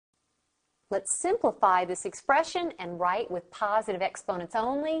Let's simplify this expression and write with positive exponents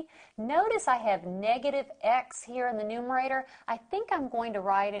only. Notice I have negative x here in the numerator. I think I'm going to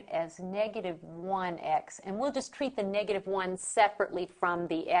write it as negative 1x, and we'll just treat the negative 1 separately from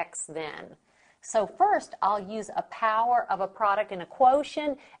the x then. So first, I'll use a power of a product and a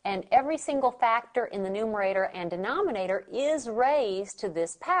quotient, and every single factor in the numerator and denominator is raised to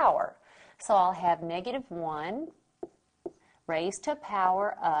this power. So I'll have negative 1 raised to a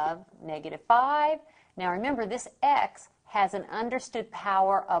power of negative 5. Now remember, this x has an understood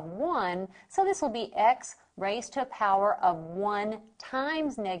power of 1, so this will be x raised to a power of 1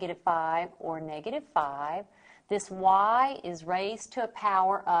 times negative 5, or negative 5. This y is raised to a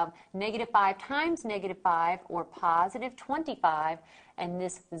power of negative 5 times negative 5, or positive 25. And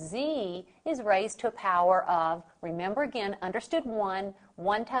this z is raised to a power of, remember again, understood 1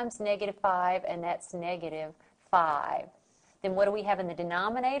 times negative 5, and that's negative 5. Then what do we have in the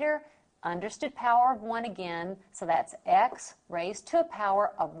denominator? Understood power of 1 again, so that's x raised to a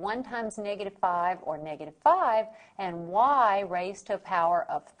power of 1 times negative 5, or negative 5, and y raised to a power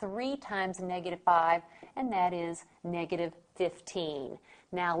of 3 times negative 5, and that is negative 15.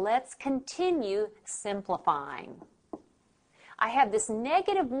 Now let's continue simplifying. I have this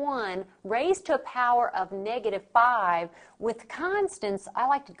negative 1 raised to a power of negative 5. With constants, I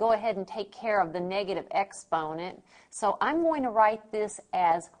like to go ahead and take care of the negative exponent. So I'm going to write this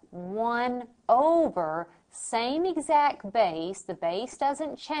as 1 over, same exact base, the base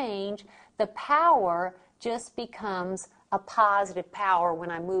doesn't change, the power just becomes a positive power when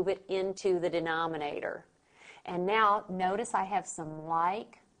I move it into the denominator. And now notice I have some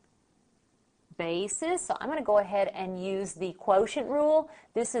like bases, so I'm going to go ahead and use the quotient rule.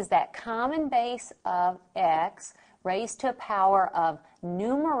 This is that common base of x raised to a power of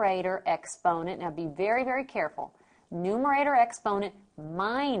numerator exponent. Now be very, very careful. Numerator exponent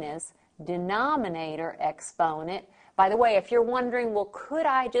minus denominator exponent. By the way, if you're wondering, well, could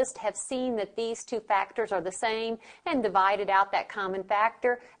I just have seen that these two factors are the same and divided out that common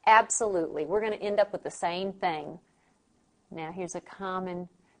factor? Absolutely. We're going to end up with the same thing. Now here's a common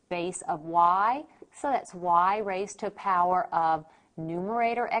base of y, so that's y raised to a power of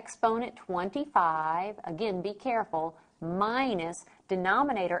numerator exponent 25, again be careful, minus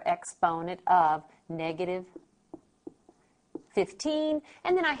denominator exponent of negative 15,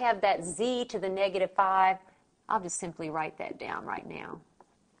 and then I have that z to the negative 5. I'll just simply write that down right now.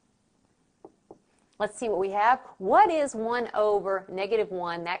 Let's see what we have. What is 1 over negative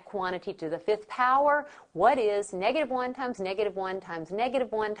 1, that quantity to the 5th power? What is negative 1 times negative 1 times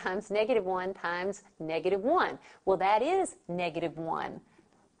negative 1 times negative 1 times negative 1? Well, that is negative 1.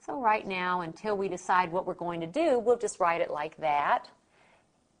 So right now, until we decide what we're going to do, we'll just write it like that.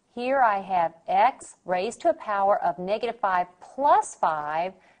 Here I have x raised to a power of negative 5 plus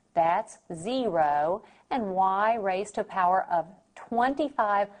 5, that's 0, and y raised to a power of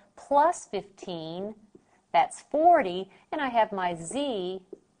 25 plus 15, that's 40, and I have my z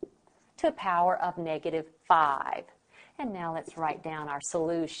to a power of negative 5. And now let's write down our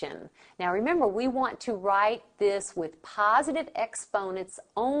solution. Now remember, we want to write this with positive exponents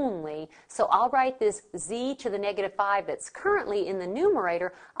only, so I'll write this z to the negative 5 that's currently in the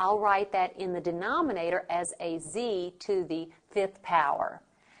numerator, I'll write that in the denominator as a z to the 5th power.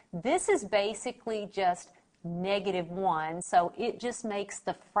 This is basically just negative 1, so it just makes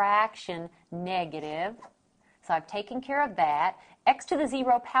the fraction negative. So I've taken care of that. X to the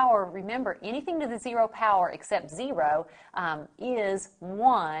 0 power, remember, anything to the 0 power except 0 is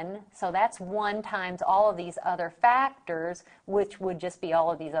 1, so that's 1 times all of these other factors, which would just be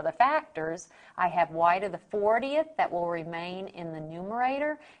all of these other factors. I have y to the 40th that will remain in the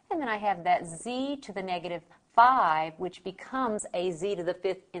numerator, and then I have that z to the negative 5, which becomes a z to the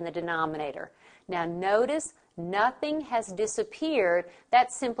 5th in the denominator. Now notice nothing has disappeared.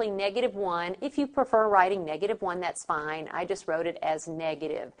 That's simply negative 1. If you prefer writing negative 1, that's fine. I just wrote it as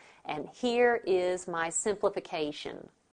negative. And here is my simplification.